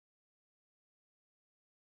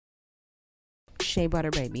Shea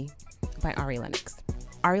Butter Baby by Ari Lennox.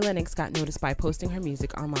 Ari Lennox got noticed by posting her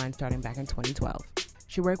music online starting back in 2012.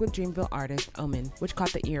 She worked with Dreamville artist Omen, which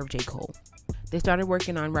caught the ear of J. Cole. They started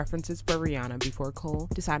working on references for Rihanna before Cole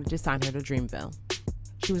decided to sign her to Dreamville.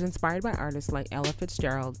 She was inspired by artists like Ella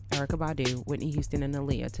Fitzgerald, Erykah Badu, Whitney Houston, and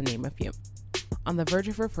Aaliyah, to name a few. On the verge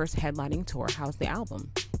of her first headlining tour, how's the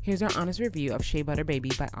album? Here's our honest review of Shea Butter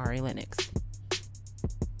Baby by Ari Lennox.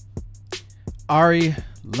 Ari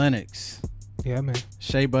Lennox. Yeah, man.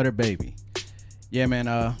 Shea Butter Baby. Yeah,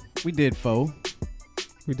 man. We did Foe.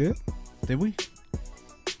 We did? Did we?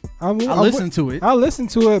 I listened to it. I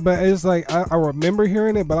listened to it, but it's like I remember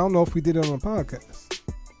hearing it, but I don't know if we did it on the podcast.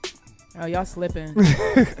 Oh, y'all slipping.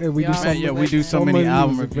 And we we do so many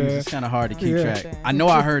album music, reviews. man. It's kind of hard to keep Yeah. track. I know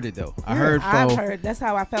I heard it though. I heard I've Foe. heard. That's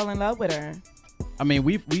how I fell in love with her. I mean,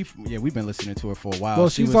 we've been listening to her for a while. Well,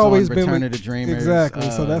 She she's was always on been Return with- of the Dreamers.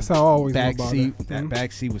 Exactly. So that's how I always know about Backseat. it. That Mhm.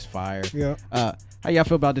 Backseat was fire. Yeah. How y'all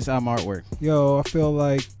feel about this album artwork? Yo, I feel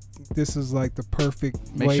like this is like the perfect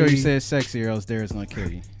Make way. sure you say it sexy, or else Dara's gonna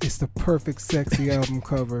kill you. It's the perfect sexy album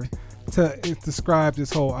cover to describe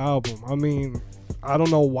this whole album. I mean, I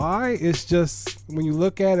don't know why. It's just when you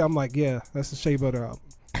look at it, I'm like, yeah, that's a Shea Butter album.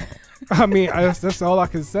 I mean, that's all I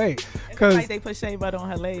can say. It's Cause, like they put shea butter on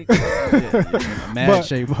her leg. Mad But-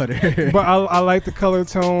 Shea Butter. but I like the color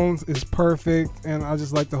tones. It's perfect, and I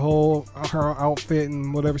just like the whole her outfit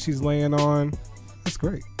and whatever she's laying on. It's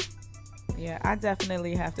great. Yeah, I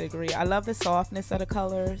definitely have to agree. I love the softness of the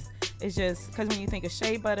colors. It's just because when you think of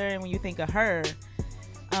shea butter and when you think of her,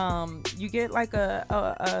 you get like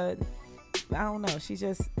a I don't know. She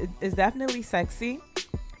just is definitely sexy.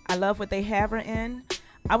 I love what they have her in.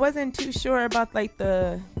 I wasn't too sure about like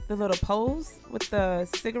the little pose with the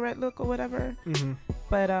cigarette look or whatever. Mm-hmm.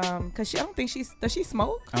 But cause I don't think does she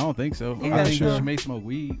smoke? I don't think so. Yeah, I think sure. she may smoke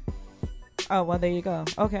weed. Oh well, there you go.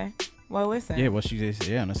 Okay, well listen. Yeah, well she just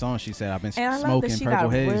in the song she said I've been And I love that smoking she purple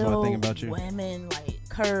got haze while I real think about you. women like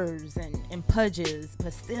curves and pudges,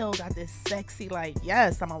 but still got this sexy like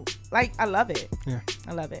yes, I love it. Yeah.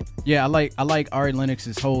 I love it. Yeah, I like Ari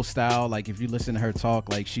Lennox's whole style. Like if you listen to her talk,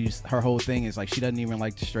 like her whole thing is like she doesn't even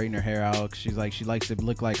like to straighten her hair out. She's like she likes to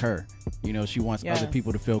look like her. You know, she wants Yes. other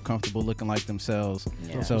people to feel comfortable looking like themselves.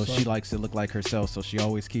 Yeah. So she likes to look like herself. So she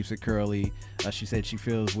always keeps it curly. She said she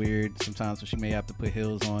feels weird sometimes, so she may have to put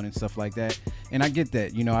heels on and stuff like that. And I get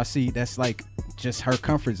that. You know, I see that's like just her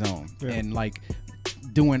comfort zone. Yeah. And like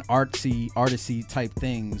doing artsy type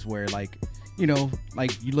things where like, you know,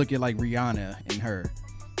 like you look at like Rihanna and her,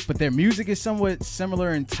 but their music is somewhat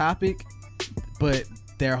similar in topic, but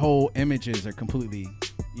their whole images are completely,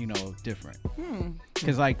 you know, different.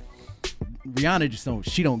 Because like Rihanna just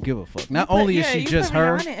don't give a fuck. Not only is she just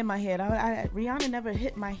her. Rihanna in my head. Rihanna never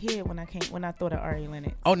hit my head when I thought of Ari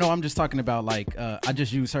Lennox. Oh no, I'm just talking about like I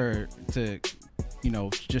just use her to, you know,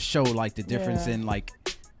 just show like the difference in like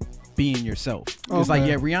being yourself. It's like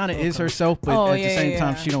yeah, Rihanna is herself, but at the same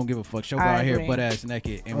time she don't give a fuck. She'll go out here butt ass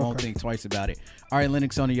naked and won't think twice about it. Ari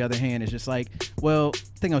Lennox on the other hand is just like, well, I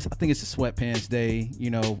think it's a sweatpants day. You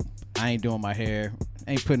know, I ain't doing my hair,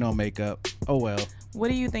 ain't putting on makeup. Oh well. What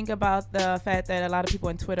do you think about the fact that a lot of people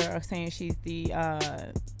on Twitter are saying she's the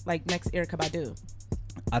like next Erykah Badu?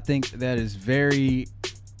 I think that is very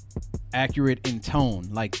accurate in tone.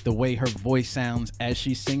 Like the way her voice sounds as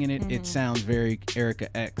she's singing it, it sounds very Erykah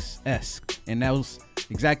X-esque. And that was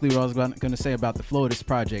exactly what I was going to say about the flow of this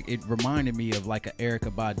project. It reminded me of like a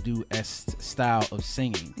Erykah Badu-esque style of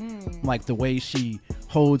singing. Like the way she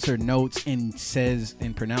holds her notes and says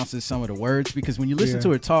and pronounces some of the words. Because when you listen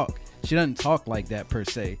to her talk, she doesn't talk like that per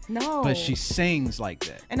se. No. But she sings like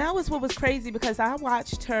that. And that was what was crazy because I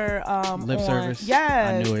watched her Lip service.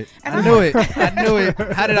 Yes. I knew it. And I knew it. I knew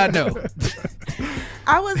it. How did I know?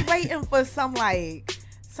 I was waiting for some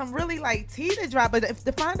really like tea to drop, but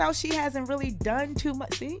to find out she hasn't really done too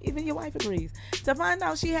much. See, even your wife agrees. To find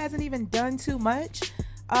out she hasn't even done too much.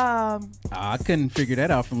 I couldn't figure that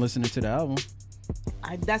out from listening to the album.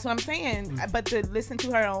 That's what I'm saying. But to listen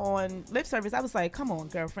to her on lip service, I was like, come on,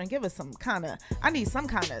 girlfriend, give us I need some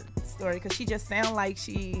kind of story because she just sound like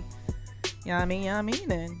she, you know what I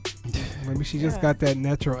mean? And Maybe she just got that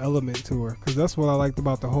natural element to her, because that's what I liked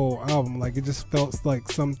about the whole album. Like it just felt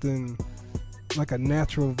like something, like a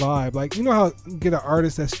natural vibe. Like you know how you get an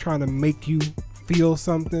artist that's trying to make you feel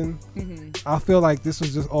something. I feel like this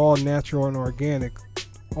was just all natural and organic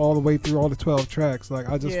all the way through all the 12 tracks. Like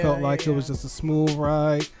I just felt like it was just a smooth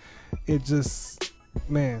ride. It just,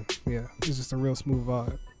 man, yeah, it's just a real smooth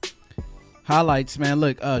vibe. Highlights, man.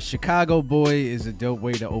 Look, Chicago Boy is a dope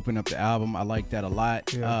way to open up the album. I like that a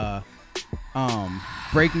lot. Yeah.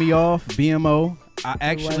 Break Me Off, BMO. I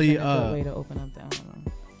actually it wasn't a good way to open up the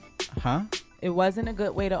album. huh? It wasn't a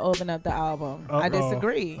good way to open up the album. I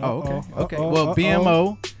disagree. Oh, okay. Well,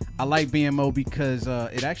 BMO, I like BMO because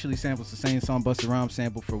it actually samples the same song Busta Rhymes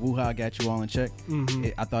sample for Woo Ha Got You All in Check.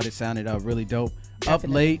 I thought it sounded really dope.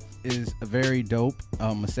 Definitely. Up Late is very dope.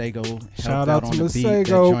 Masego helped out on the beat. That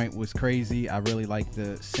joint was crazy. I really like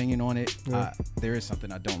the singing on it. Yeah. There is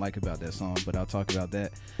something I don't like about that song, but I'll talk about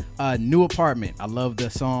that. New Apartment. I love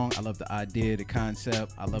the song. I love the idea, the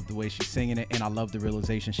concept. I love the way she's singing it, and I love the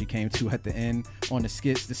realization she came to at the end on the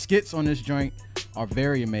skits. The skits on this joint are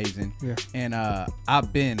very amazing. Yeah. And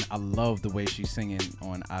I've Been. I love the way she's singing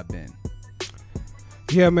on I've Been.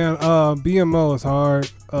 Yeah, man. BMO is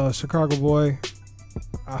hard. Chicago Boy.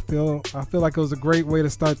 I feel like it was a great way to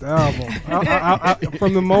start the album.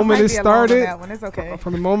 From the moment it started, it's okay.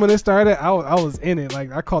 From the moment it started, I was in it.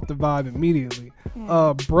 Like I caught the vibe immediately.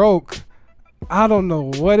 Broke. I don't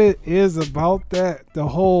know what it is about that. The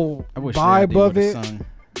whole vibe of it.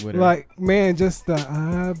 Like man, just the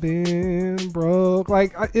I've been broke.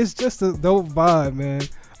 Like it's just a dope vibe, man.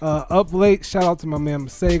 Up Late, shout out to my man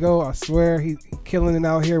Masego. I swear he killing it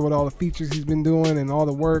out here with all the features he's been doing and all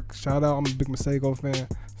the work. Shout out, I'm a big Masego fan,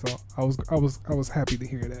 so I was happy to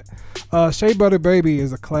hear that. Shea Butter Baby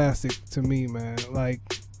is a classic to me, man. Like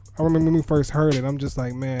I remember when we first heard it, I'm just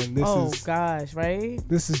like, man,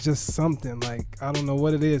 this is just something. Like I don't know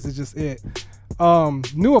what it is. It's just it.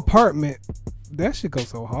 New Apartment, that shit goes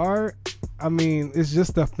so hard. I mean, it's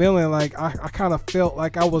just a feeling like I kind of felt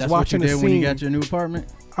like I was watching a scene. When you got your new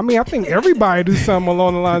apartment? I mean, I think everybody do something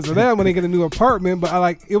along the lines of that when they get a new apartment,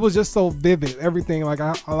 but it was just so vivid. Everything, like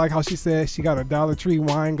I like how she said she got a Dollar Tree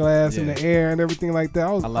wine glass in the air and everything like that.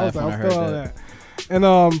 I felt all that. And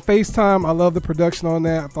FaceTime, I love the production on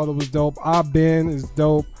that. I thought it was dope. I've Been is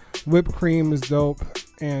dope. Whipped Cream is dope.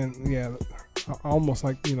 And yeah, I almost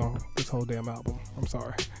like, this whole damn album. I'm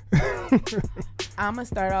sorry. I'm going to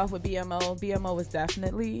start off with BMO. BMO was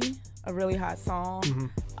definitely a really hot song.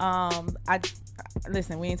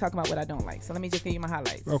 Listen, we ain't talking about what I don't like, so let me just give you my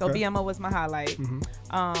highlights. Okay. So BMO was my highlight.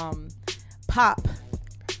 Pop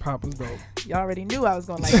was dope. You already knew I was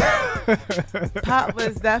gonna like that. Pop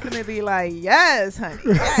was definitely like, yes, honey,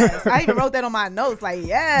 yes. I even wrote that on my notes, like,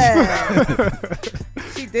 yes.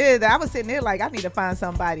 She did. I was sitting there like, I need to find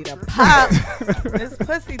somebody to pop this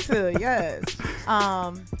pussy to, yes.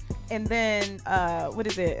 And then what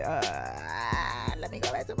is it? Let me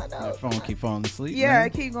go back to my notes. Your phone keep falling asleep. Yeah, man. I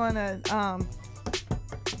keep going to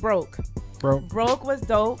Broke was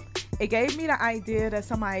dope. It gave me the idea that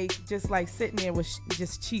somebody just like sitting there was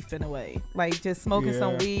just chiefing away, like just smoking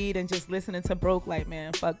some weed and just listening to Broke, like,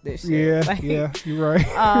 man, fuck this shit. Yeah, you're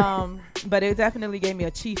right. But it definitely gave me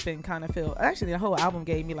a chiefing kind of feel. Actually, the whole album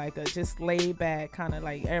gave me like a just laid back kind of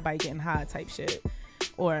like everybody getting high type shit,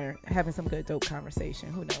 or having some good dope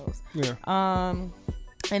conversation. Who knows? Yeah.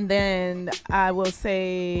 And then I will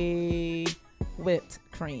say Whipped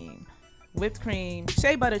Cream.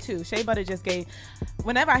 Shea Butter too. Shea Butter just gave.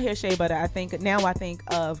 Whenever I hear Shea Butter, I think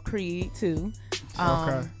of Creed too,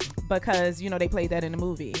 because they played that in the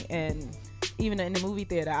movie, and even in the movie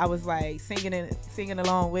theater, I was like singing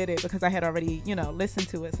along with it because I had already listened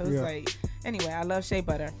to it. So it's like, anyway, I love Shea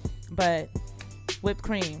Butter, but Whipped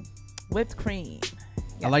Cream. Yes.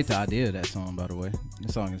 I like the idea of that song, by the way.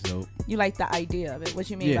 The song is dope. You like the idea of it? What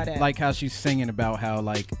you mean by that? Like how she's singing about how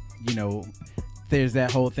there's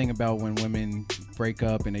that whole thing about when women break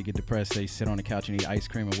up and they get depressed, they sit on the couch and eat ice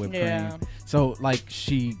cream and whipped cream. So like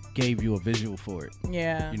she gave you a visual for it.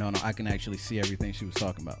 Yeah. I can actually see everything she was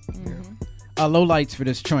talking about. Low lights for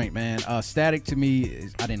this joint, man. Static to me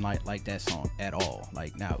I didn't like that song at all.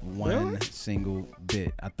 Like not one single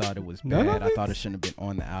bit. I thought it was bad. I thought it shouldn't have been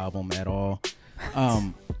on the album at all.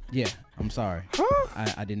 Yeah, I'm sorry.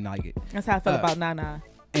 I didn't like it. That's how I felt about Nana.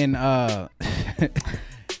 And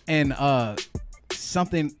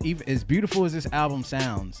something even as beautiful as this album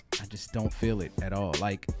sounds, I just don't feel it at all.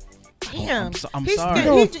 Like, damn, I'm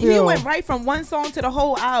sorry. He went right from one song to the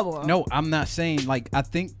whole album. No, I'm not saying, like, I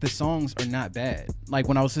think the songs are not bad. Like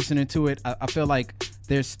when I was listening to it, I feel like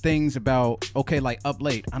there's things about, like Up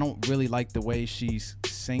Late, I don't really like the way she's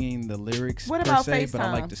singing the lyrics what per about se, FaceTime? but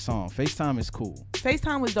I like the song. FaceTime is cool.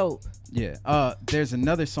 FaceTime was dope. Yeah. There's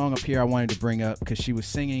another song up here I wanted to bring up because she was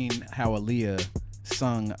singing how Aaliyah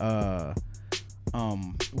sung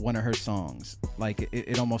one of her songs. Like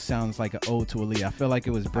it almost sounds like an ode to Aaliyah. I feel like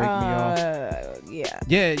it was Break Me Off.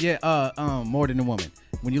 Yeah. More Than a Woman.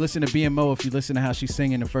 When you listen to BMO, if you listen to how she's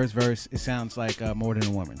singing the first verse, it sounds like More Than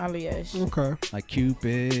a Woman. Aaliyah. Okay. Like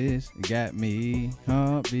Cupid got me,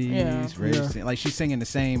 heartbeats racing. Like she's singing the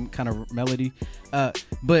same kind of melody.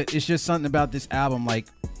 But it's just something about this album, like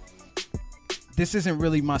this isn't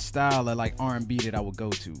really my style of like R&B that I would go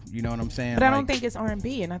to. You know what I'm saying? But I don't think it's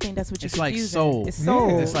R&B, and I think that's what you're It's like confusing. soul. It's soul.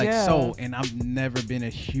 Yeah. It's like soul, and I've never been a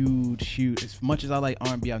huge. As much as I like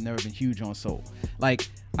R&B, I've never been huge on soul. Like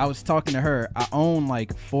I was talking to her, I own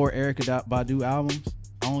like 4 Erykah Badu albums.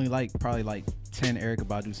 I only like probably like 10 Erykah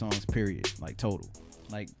Badu songs, period, like total.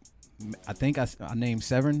 Like I think I named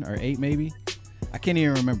 7 or 8 maybe. I can't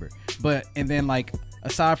even remember. But and then like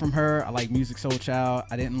aside from her, I like Music Soul Child.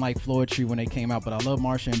 I didn't like Floetry when they came out, but I love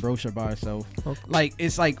Marsha Ambrosius by herself. Okay. Like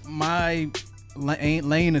it's like my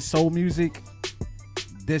lane of soul music.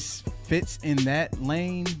 This fits in that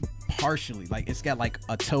lane partially. Like it's got like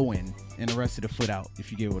a toe in and the rest of the foot out,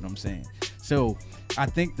 if you get what I'm saying. So I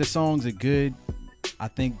think the songs are good. I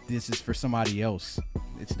think this is for somebody else.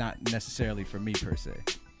 It's not necessarily for me per se.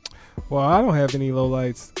 Well, I don't have any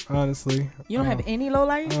lowlights, honestly. You don't have any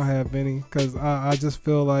lowlights? I don't have any, because I just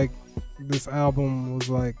feel like this album was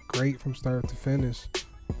like great from start to finish.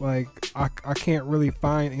 Like I can't really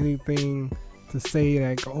find anything to say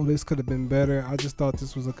like, oh, this could have been better. I just thought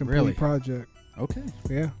this was a complete project. Okay.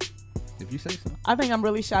 Yeah. If you say so. I think I'm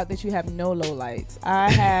really shocked that you have no lowlights. I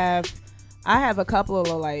have a couple of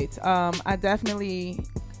lowlights. I definitely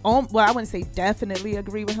well, I wouldn't say definitely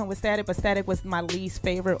agree with him with Static, but Static was my least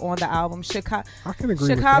favorite on the album. I can agree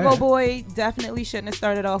Chicago with that. Boy definitely shouldn't have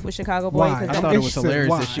started off with Chicago Boy. Why? I thought it was hilarious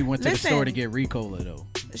why? that she went to the store to get Ricola though.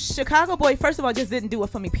 Chicago Boy, first of all, just didn't do it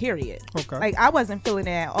for me, period. Okay. Like, I wasn't feeling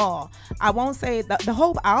it at all. I won't say the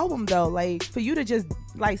whole album, though. Like, for you to just,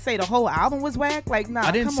 like, say the whole album was whack, like, nah,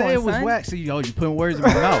 I didn't come say on, it was son. whack. So, you putting words in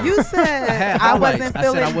my mouth. You said I wasn't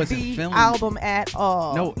feeling the album at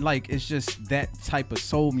all. No, like, it's just that type of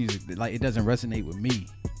soul music that, like, it doesn't resonate with me.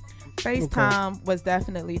 FaceTime was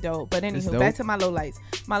definitely dope. But anywho, back to my lowlights.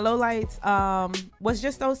 My lowlights was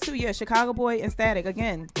just those two. Yeah, Chicago Boy and Static.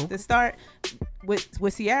 Again, the start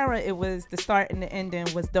with Ciara, it was the start and the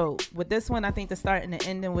ending was dope. With this one, I think the start and the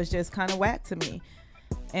ending was just kind of whack to me.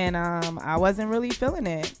 And I wasn't really feeling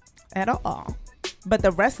it at all. But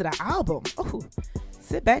the rest of the album,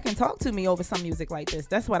 sit back and talk to me over some music like this.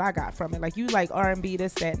 That's what I got from it. Like, you like R&B,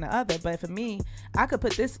 this, that, and the other. But for me, I could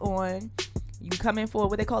put this on. You can come in for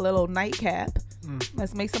what they call a little nightcap.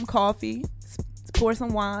 Let's make some coffee, pour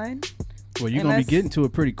some wine. Well, you're going to be getting to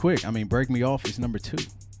it pretty quick. I mean, Break Me Off is number 2.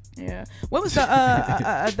 Yeah. What was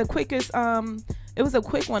the quickest? It was a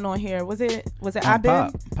quick one on here. Was it I've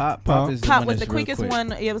Been? Pop is the Pop one was the that's real quick quick.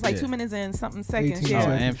 one. It was like 2 minutes and something seconds. Yeah.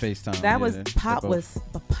 Yeah. And FaceTime. That was Pop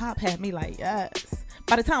but Pop had me like, yes.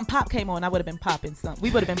 By the time Pop came on, I would have been popping something.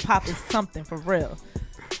 We would have been popping something for real.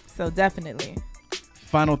 So definitely.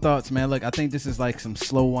 Final thoughts, man. Look, I think this is like some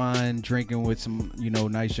slow wine, drinking with some,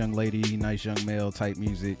 nice young lady, nice young male type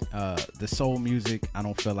music. The soul music, I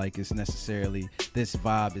don't feel like it's necessarily this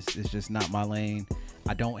vibe. It's just not my lane.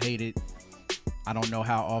 I don't hate it. I don't know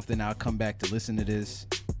how often I'll come back to listen to this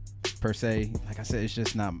per se. Like I said, it's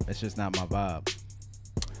just not my vibe.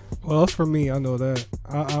 Well, for me, I know that.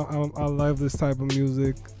 I love this type of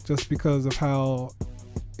music just because of how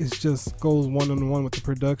it just goes one-on-one with the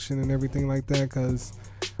production and everything like that, because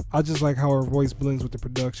I just like how her voice blends with the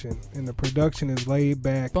production, and the production is laid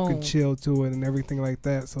back. Boom. You can chill to it and everything like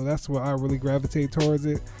that. So that's why I really gravitate towards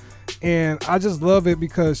it, and I just love it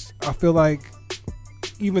because I feel like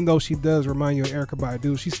even though she does remind you of Erykah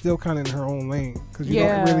Badu, she's still kind of in her own lane, because you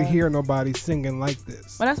don't really hear nobody singing like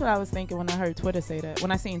this. Well, that's what I was thinking when I heard Twitter say that.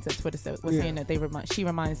 When I seen Twitter was saying that she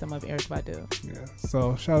reminds them of Erykah Badu. Yeah.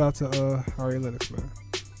 So shout out to Ari Lennox, man.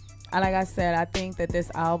 Like I said, I think that this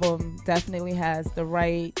album definitely has the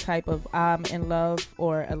right type of I'm in love,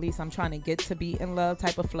 or at least I'm trying to get to be in love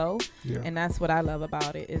type of flow. Yeah. And that's what I love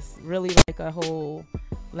about it. It's really like a whole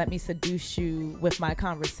let me seduce you with my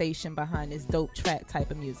conversation behind this dope track type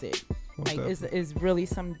of music. Like it's really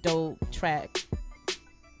some dope track.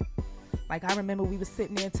 Like, I remember we was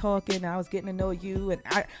sitting there talking, I was getting to know you, and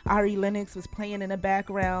Ari Lennox was playing in the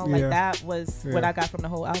background. Like, that was what I got from the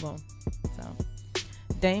whole album. So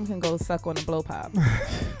Dame can go suck on a blow pop.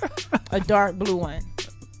 A dark blue one.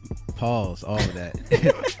 Pause, all of that.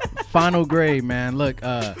 Final grade, man. Look,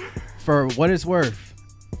 for what it's worth,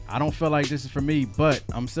 I don't feel like this is for me, but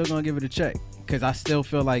I'm still going to give it a check, because I still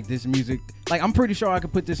feel like this music, like, I'm pretty sure I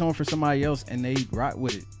could put this on for somebody else and they'd rock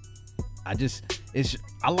with it.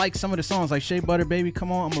 I like some of the songs, like Shea Butter Baby,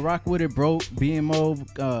 come on, I'm gonna rock with it, bro.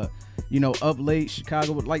 BMO, Up Late,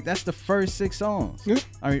 Chicago, like, that's the first 6 songs. Yeah.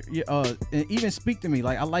 I mean, and even Speak to Me,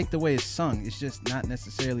 like, I like the way it's sung. It's just not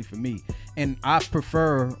necessarily for me, and I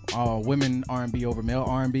prefer women R&B over male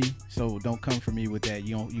R&B. So don't come for me with that.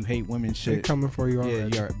 You hate women shit. They're coming for you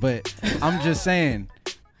already. Yeah, but I'm just saying,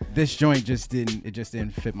 this joint just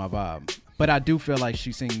didn't fit my vibe. But I do feel like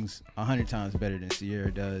she sings 100 times better than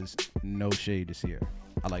Sierra does. No shade to Sierra.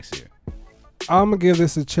 I like Sierra. I'm gonna give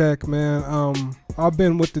this a check, man. I've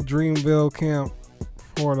been with the Dreamville camp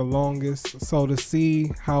for the longest, so to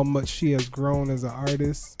see how much she has grown as an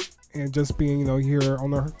artist, and just being, here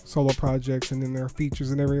on her solo projects and then their features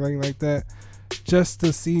and everything like that, just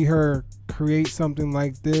to see her create something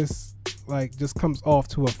like this, like, just comes off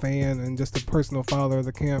to a fan and just a personal follower of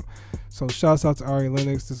the camp. So shouts out to Ari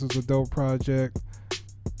Lennox. This was a dope project.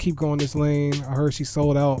 Keep going this lane. I heard she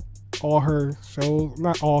sold out all her shows,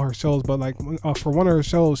 not all her shows, but like for one of her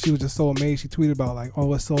shows, she was just so amazed. She tweeted about like,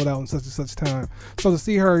 oh, it's sold out in such and such time. So to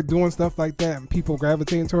see her doing stuff like that and people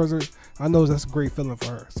gravitating towards her, I know that's a great feeling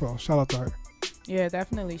for her. So shout out to her. Yeah,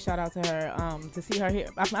 definitely. Shout out to her. To see her here,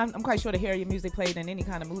 I'm quite sure to hear your music played in any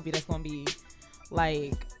kind of movie that's going to be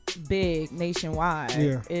like big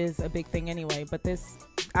nationwide is a big thing anyway. But this,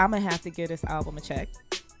 I'm gonna have to give this album a check.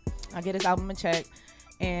 I get this album a check,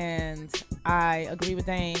 and I agree with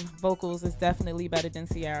Dame. Vocals is definitely better than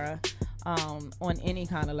Sierra on any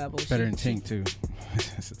kind of level. Better than Tink too.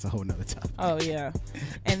 It's a whole nother topic. Oh yeah,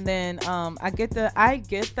 and then I get the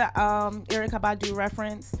Erykah Badu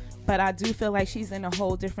reference, but I do feel like she's in a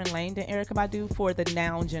whole different lane than Erykah Badu for the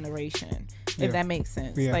now generation, if that makes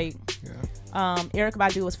sense. Erykah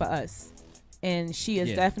Badu is for us, and she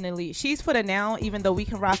is definitely, she's for the now, even though we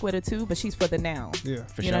can rock with her too, but she's for the now. Yeah,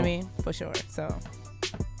 for you sure. know what I mean? For sure. So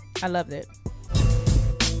I loved it.